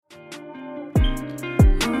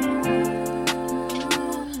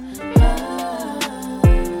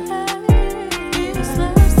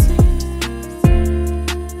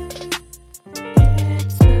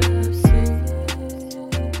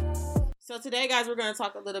today, guys, we're going to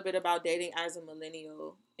talk a little bit about dating as a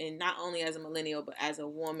millennial, and not only as a millennial, but as a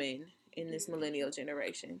woman in this millennial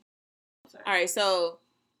generation. All right, so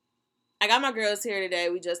I got my girls here today.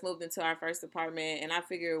 We just moved into our first apartment, and I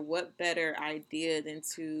figured what better idea than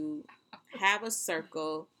to have a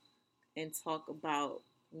circle and talk about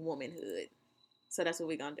womanhood. So that's what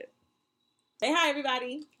we're going to do. Say hi,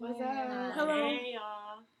 everybody. What's up? Hello. Hey,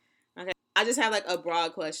 y'all. Okay, I just have like a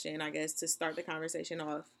broad question, I guess, to start the conversation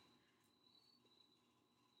off.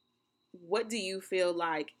 What do you feel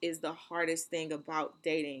like is the hardest thing about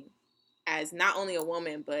dating as not only a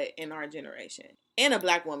woman, but in our generation? And a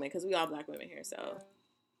black woman, because we all black women here, so.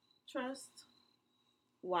 Trust.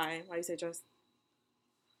 Why? Why you say trust?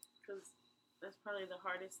 Because that's probably the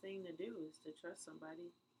hardest thing to do is to trust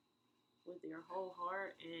somebody with your whole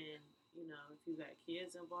heart. And, you know, if you got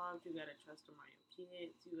kids involved, you got to trust them around your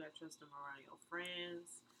kids. You got to trust them around your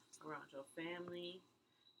friends, around your family.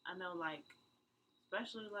 I know, like,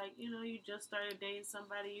 especially, like, you know, you just started dating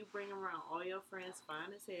somebody, you bring around all your friends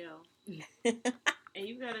fine as hell. And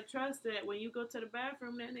you got to trust that when you go to the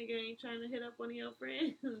bathroom, that nigga ain't trying to hit up one of your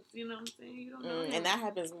friends. You know what I'm saying? You don't know. And that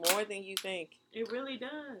happens more than you think. It really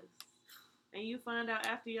does. And you find out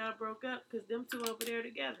after y'all broke up because them two over there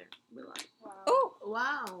together. We're like, wow. Oh,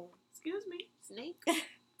 wow. Excuse me, snake.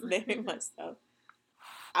 Very much so.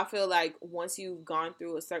 I feel like once you've gone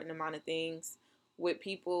through a certain amount of things with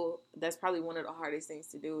people, that's probably one of the hardest things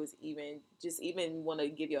to do is even want to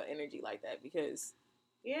give your energy like that because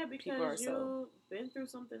because you've been through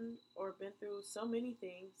something or been through so many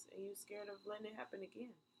things and you're scared of letting it happen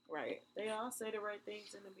again. Right. They all say the right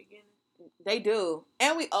things in the beginning. They do.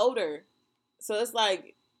 And we older. So it's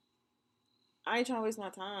like, I ain't trying to waste my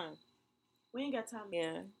time. We ain't got time.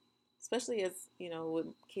 Yeah. Especially as, you know, with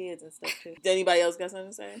kids and stuff too. Did anybody else got something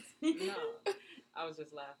to say? No. I was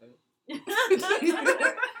just laughing.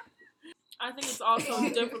 I think it's also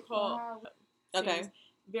difficult. Okay.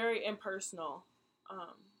 Very impersonal,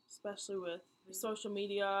 especially with social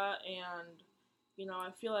media, and you know, I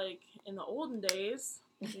feel like in the olden days,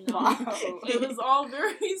 you know, it was all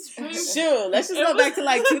very straight. Sure, let's just go back to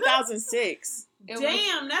like 2006.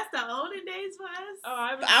 Damn, that's the olden days for us.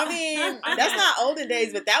 Oh, I mean, that's not olden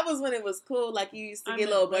days, but that was when it was cool. Like you used to get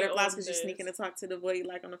little butterflies because you're sneaking to talk to the boy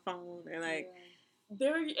like on the phone and like.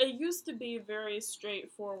 It used to be very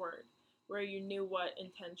straightforward, where you knew what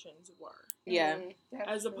intentions were. Yeah.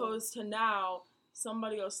 As opposed to now,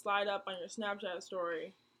 somebody will slide up on your Snapchat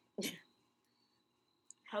story.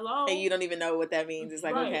 Hello? And you don't even know what that means. It's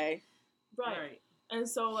like, okay. Right. And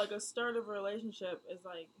so, like, a start of a relationship is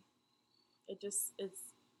like, it's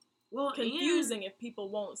confusing if people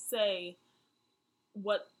won't say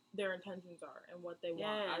what their intentions are and what they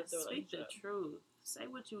want out of the relationship. Speak the truth. Say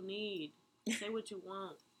what you need. Say what you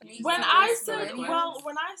want. When I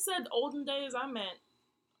said olden days, I meant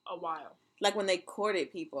a while. Like when they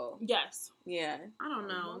courted people. Yes. Yeah. I don't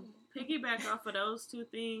know. Piggyback off of those two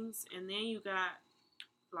things, and then you got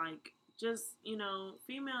like just, you know,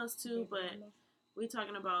 females too, but we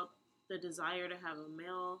talking about the desire to have a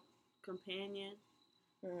male companion.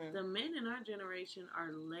 Mm-hmm. The men in our generation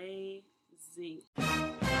are lazy.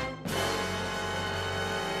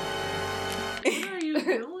 What are you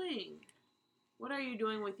doing? What are you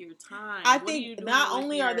doing with your time? I think not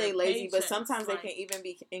only are they lazy, but sometimes they can even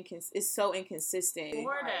be it's so inconsistent.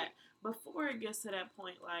 Before it gets to that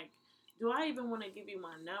point, like, do I even want to give you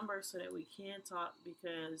my number so that we can talk?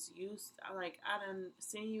 Because I done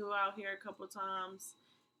seen you out here a couple times,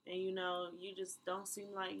 and you know, you just don't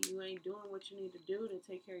seem like you ain't doing what you need to do to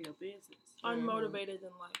take care of your business. Unmotivated in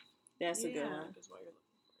life. That's a good one. Is what you're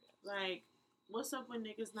looking for. Like, what's up with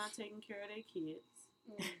niggas not taking care of their kids?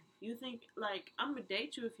 You think, like, I'm gonna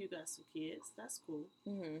date you if you got some kids. That's cool.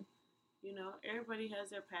 Mm-hmm. You know, everybody has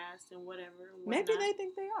their past and whatever. And maybe they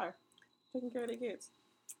think they are taking care of their kids.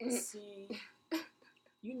 See,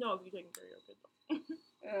 you know if you're taking care of your kids.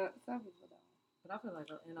 Some people don't. But I feel like,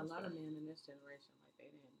 and a lot of men in this generation,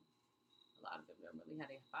 like, a lot of them don't really have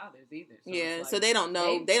their fathers either. So yeah, like, so they don't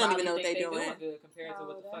know. They don't even know what they're doing. Good compared to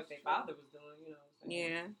what the fuck their father was doing. You know what I'm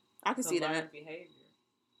saying? Yeah, I can see that. Behavior.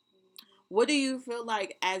 What do you feel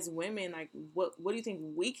like as women, like, what do you think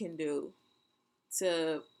we can do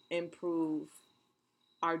to improve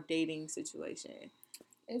our dating situation?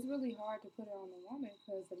 It's really hard to put it on the woman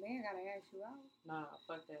because the man gotta ask you out. Nah,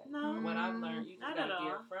 fuck that. No, what I've learned, you just gotta be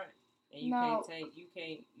upfront, and you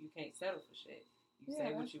can't settle for shit. You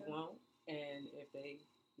say what you want, and if they,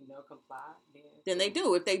 you know, comply, then they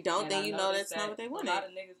do. If they don't, then you know that's not what they want. A lot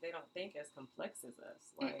of niggas, they don't think as complex as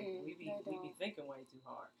us. Like we be thinking way too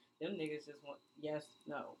hard. Them niggas just want yes,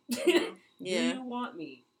 no. Yeah. Do you want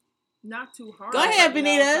me? not too hard. Go ahead,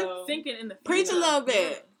 Benita. Also, thinking in the future. Preach a little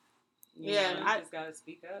bit. You just gotta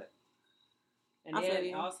speak up. And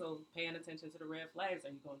then also paying attention to the red flags. Are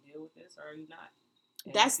you gonna deal with this or are you not?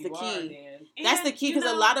 And that's the key. That's the key, because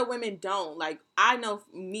a lot of women don't. Like, I know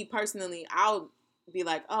me personally, I'll be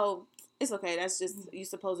like, oh, it's okay. That's just, you're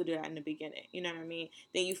supposed to do that in the beginning. You know what I mean?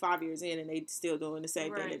 Then you 5 years in and they still doing the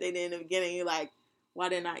same thing that they did in the beginning. You're like, why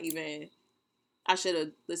didn't I even, I should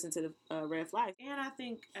have listened to the red flags. And I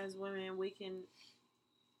think as women, we can,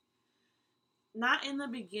 not in the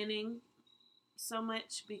beginning so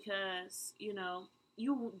much, because, you know,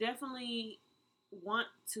 you definitely want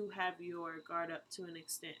to have your guard up to an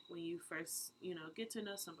extent when you first, you know, get to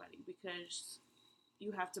know somebody, because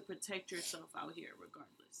you have to protect yourself out here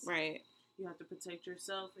regardless. Right. You have to protect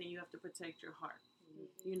yourself and you have to protect your heart.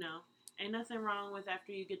 You know, ain't nothing wrong with,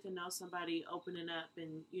 after you get to know somebody, opening up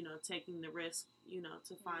and, you know, taking the risk, you know,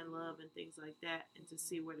 to find love and things like that and to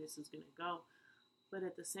see where this is going to go. But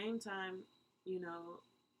at the same time, you know,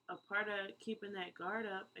 a part of keeping that guard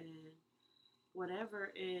up and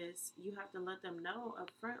whatever is, you have to let them know up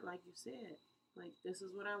front, like you said, like, this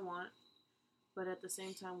is what I want. But at the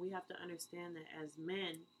same time, we have to understand that as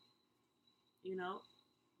men, you know,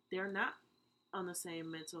 they're not on the same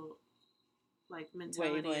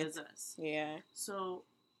mentality as us. Yeah. So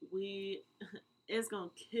it's going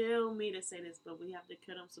to kill me to say this, but we have to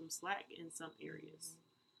cut them some slack in some areas.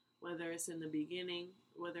 Whether it's in the beginning,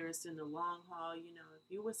 whether it's in the long haul. You know, if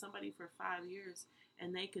you're with somebody for 5 years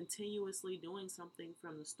and they continuously doing something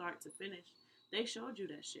from the start to finish, they showed you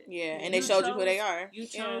that shit. Yeah, and they showed you who they are. You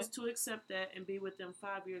chose to accept that and be with them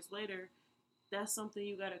 5 years later. That's something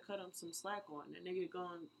you gotta cut them some slack on. The nigga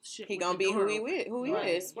going shit. He gonna be who he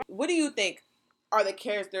is. What do you think are the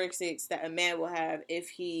characteristics that a man will have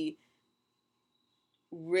if he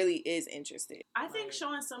really is interested? I think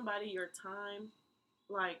showing somebody your time,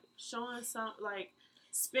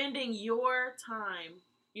 spending your time,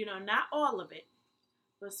 you know, not all of it,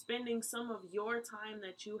 but spending some of your time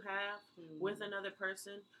that you have with another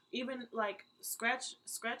person, even like scratch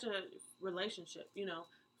a relationship, you know,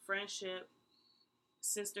 friendship,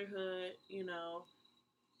 sisterhood, you know,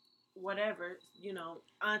 whatever, you know,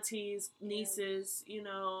 aunties, nieces, you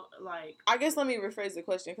know, like. I guess let me rephrase the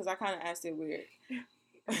question, because I kind of asked it weird.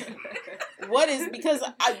 What is, because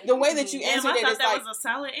the way that you answered it is that like, was a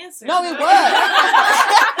solid answer. No, it was.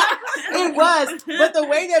 It was, but the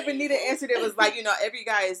way that Benita answered it was like, you know, every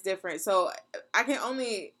guy is different. So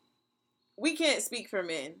we can't speak for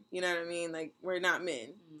men. You know what I mean? Like, we're not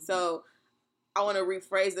men. Mm-hmm. So I want to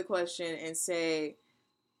rephrase the question and say,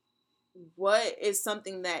 what is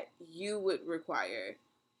something that you would require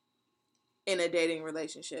in a dating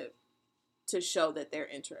relationship to show that they're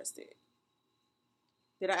interested?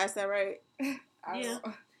 Did I ask that right? Yeah,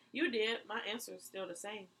 you did. My answer is still the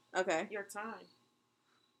same. Okay. Your time.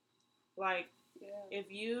 Like,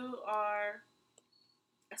 if you are,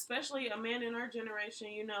 especially a man in our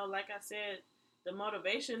generation, you know, like I said, the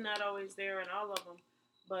motivation not always there in all of them.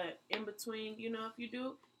 But in between, you know, if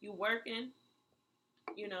you working,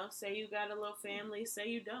 you know, say you got a little family, say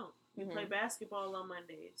you don't. You play basketball on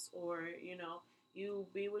Mondays, or, you know, you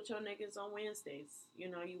be with your niggas on Wednesdays. You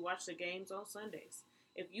know, you watch the games on Sundays.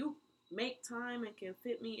 If you make time and can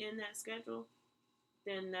fit me in that schedule,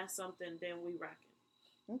 then that's something, then we rocking.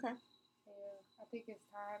 Okay. Yeah, I think it's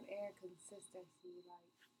time and consistency.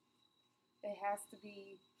 Like, it has to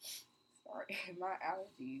be, sorry, my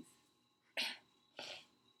allergies.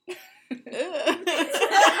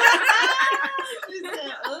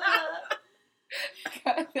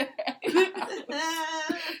 Cut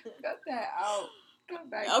that out. Come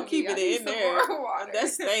back. I'll keep it in there.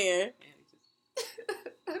 That's staying.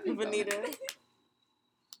 Benita.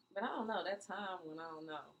 But I don't know. That time when I don't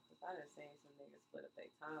know. Because I done seen some niggas split up their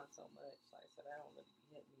time so much. Like, so that don't really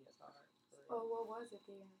hit me as hard. Oh, what was it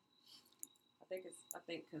then? I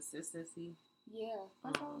think consistency. Yeah.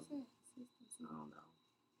 That's all I'm saying. Consistency. I don't know.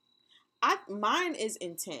 Mine is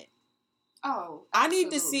intent. Oh, I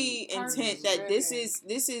need to see intent that this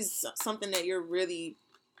is something that you're really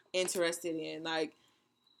interested in. Like,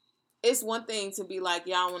 it's one thing to be like,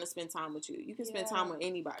 yeah, I want to spend time with you. You can spend time with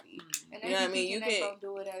anybody. And you know what I mean? You can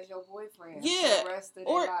do it as your boyfriend. Yeah, for the rest of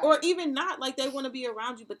or even not. Like, they want to be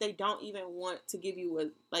around you, but they don't even want to give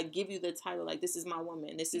you the title. Like, this is my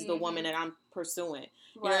woman. This is the woman that I'm pursuing.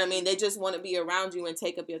 You know what I mean? They just want to be around you and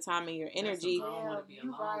take up your time and your energy. I don't want to be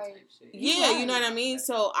alone type shit. Yeah, you know what I mean?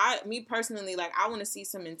 So me personally, like, I want to see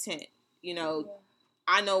some intent. You know,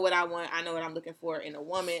 I know what I want. I know what I'm looking for in a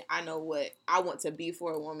woman. I know what I want to be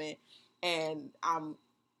for a woman. And I'm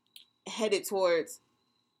headed towards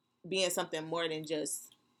being something more than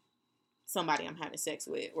just somebody I'm having sex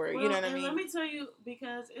with, or well, you know what I mean? Let me tell you,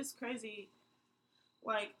 because it's crazy.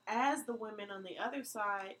 Like, as the women on the other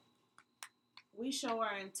side, we show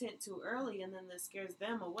our intent too early, and then that scares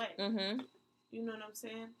them away. Mm-hmm. You know what I'm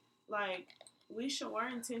saying? Like, we show our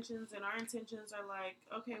intentions, and our intentions are like,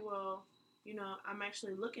 okay, well, you know, I'm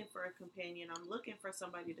actually looking for a companion. I'm looking for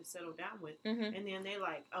somebody to settle down with. Mm-hmm. And then they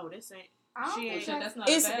like, oh, this ain't. She ain't. That's not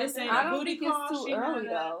This bad. ain't a booty call. It's too early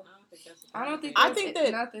though. I don't think I think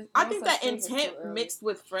that intent mixed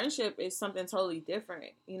with friendship is something totally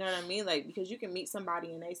different. You know what I mean? Like, because you can meet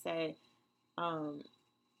somebody and they say,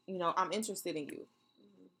 you know, I'm interested in you,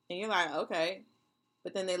 and you're like, okay,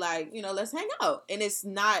 but then they like, you know, let's hang out, and it's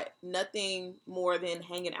not nothing more than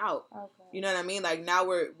hanging out. Okay. You know what I mean? Like, now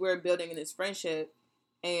we're building this friendship,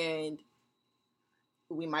 and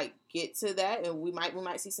we might get to that, and we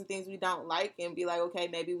might see some things we don't like, and be like, okay,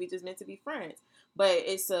 maybe we just meant to be friends. But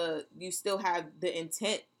you still have the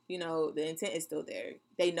intent. You know, the intent is still there.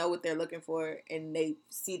 They know what they're looking for, and they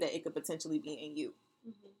see that it could potentially be in you.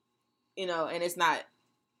 Mm-hmm. You know, and it's not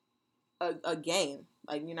a game.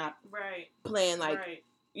 Like, you're not playing like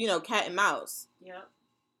you know, cat and mouse. Yep.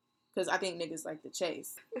 Because I think niggas like to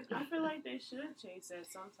chase. I feel like they should chase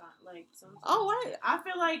at sometimes. Like, sometimes. Oh, right. I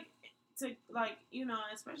feel like to, like, you know,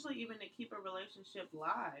 especially even to keep a relationship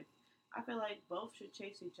live, I feel like both should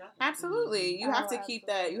chase each other. Absolutely. You have to keep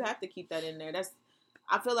that. You have to keep that in there.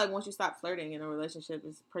 I feel like once you stop flirting in a relationship,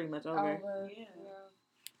 it's pretty much over. Yeah.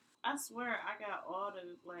 I swear I got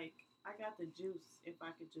I got the juice if I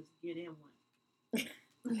could just get in one.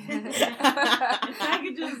 If I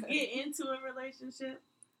could just get into a relationship,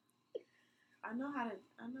 I know how to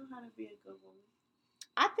be a good woman.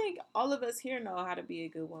 I think all of us here know how to be a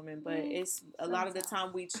good woman, but it's a lot of the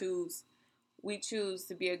time we choose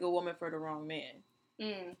to be a good woman for the wrong man.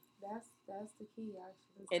 That's the key,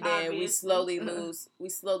 actually. And then we slowly lose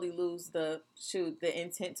the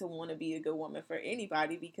intent to want to be a good woman for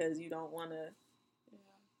anybody, because you don't want to. Yeah,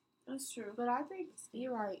 that's true. But I think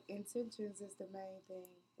you're right. Intentions is the main thing.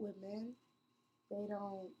 With men, they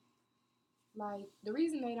don't, like, the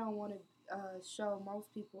reason they don't want to show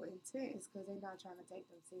most people intent is because they're not trying to take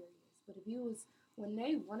them serious. But when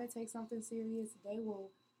they want to take something serious, they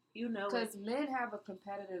will. You know, because men have a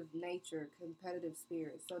competitive nature, competitive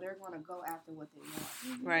spirit, so they're going to go after what they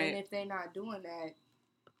want. Right. And if they're not doing that,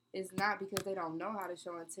 it's not because they don't know how to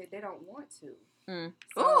show intent. They don't want to.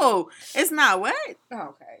 So, it's not what? Oh,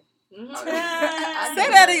 okay. Say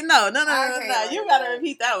that again. No. You got to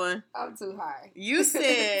repeat that one. I'm too high. You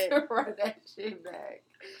said. Run that shit back.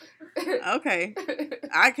 Okay.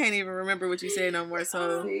 I can't even remember what you said no more,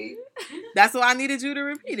 so See? That's why I needed you to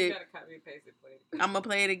repeat it. You gotta copy and paste it, play it. I'm gonna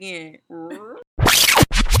play it again.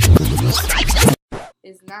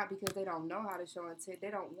 It's not because they don't know how to show intent.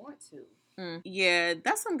 They don't want to. Yeah,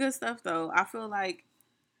 that's some good stuff, though. I feel like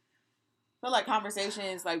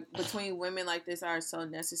conversations like between women like this are so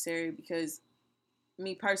necessary, because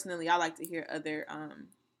me personally, I like to hear other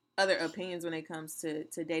opinions when it comes to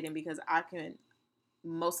dating, because I can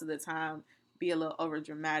most of the time be a little over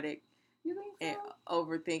dramatic. You think so? And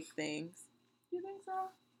overthink things. You think so?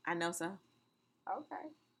 I know so. Okay.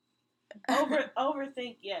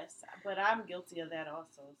 Overthink, yes, but I'm guilty of that also.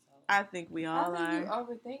 So I think we all are. You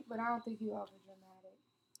overthink, but I don't think you over dramatic.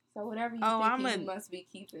 So whatever you think you must be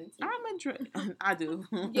keeping. I do.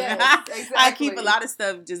 Yes, exactly. I keep a lot of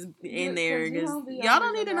stuff just in there. Y'all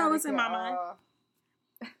don't need to know what's in my mind.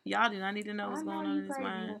 Y'all do not need to know what's going on in this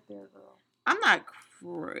mind. I'm not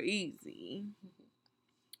crazy.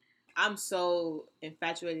 I'm so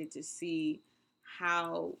infatuated to see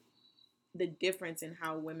how the difference in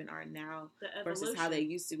how women are now versus how they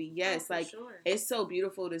used to be. Yes, It's so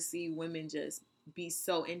beautiful to see women just be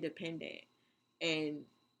so independent and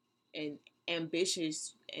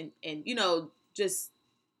ambitious and you know, just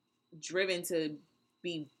driven to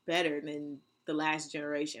be better than the last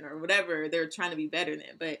generation or whatever they're trying to be better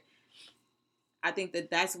than. But I think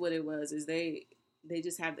that's what it was, is they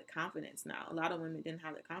just have the confidence now. A lot of women didn't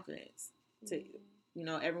have the confidence to, you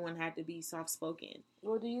know, everyone had to be soft-spoken.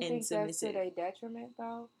 Well, do you think that's to their detriment,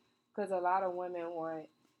 though? Because a lot of women want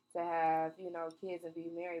to have, you know, kids and be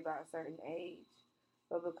married by a certain age.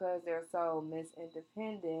 But because they're so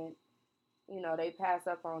independent, you know, they pass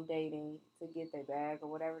up on dating to get their bag or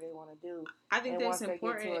whatever they want to do. I think and that's important.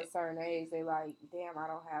 Once they get to a certain age, they like, damn, I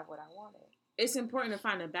don't have what I wanted. It's important to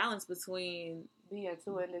find a balance between being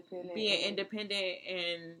independent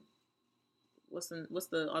and what's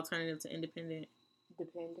the alternative to independent?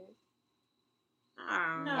 Dependent.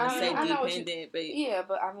 I don't say dependent, but yeah,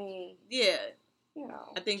 but I mean, yeah,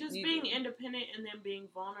 I think just being independent and then being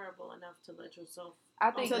vulnerable enough to let yourself.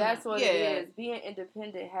 I think that's what it is. Being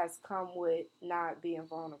independent has come with not being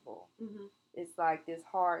vulnerable. Mm-hmm. It's like this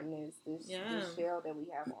hardness, this shell that we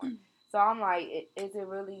have on. So I'm like, is it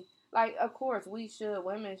really like? Of course,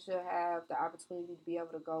 women should have the opportunity to be able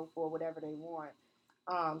to go for whatever they want.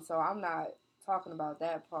 So I'm not talking about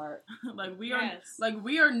that part.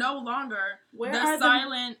 we are no longer the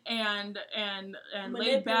silent and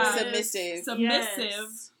laid back submissive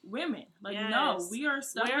women. No, we are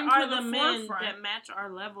stepping to the men forefront that match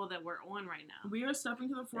our level that we're on right now. We are stepping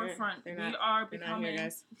to the forefront. We are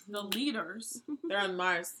becoming the leaders. They're on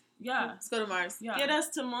Mars. Yeah. Let's go to Mars. Yeah. Get us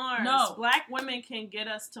to Mars. No. Black women can get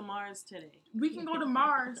us to Mars today. We can go to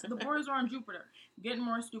Mars. The borders are on Jupiter. Getting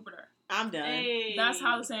more stupider. I'm done. Hey. That's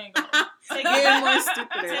how the saying goes. Getting more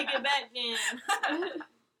stupider. Take it back then.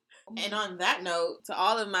 And on that note, to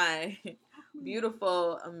all of my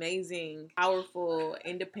beautiful, amazing, powerful,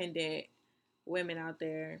 independent women out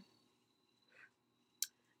there,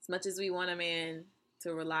 as much as we want a man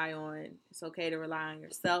to rely on, it's okay to rely on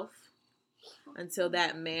yourself. Until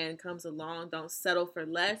that man comes along, don't settle for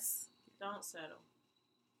less. Don't settle.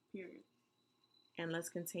 Period. And let's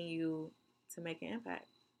continue to make an impact.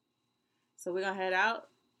 So we're going to head out.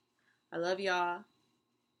 I love y'all.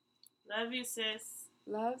 Love you, sis.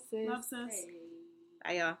 Love, sis. Love, sis.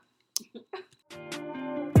 Bye, y'all.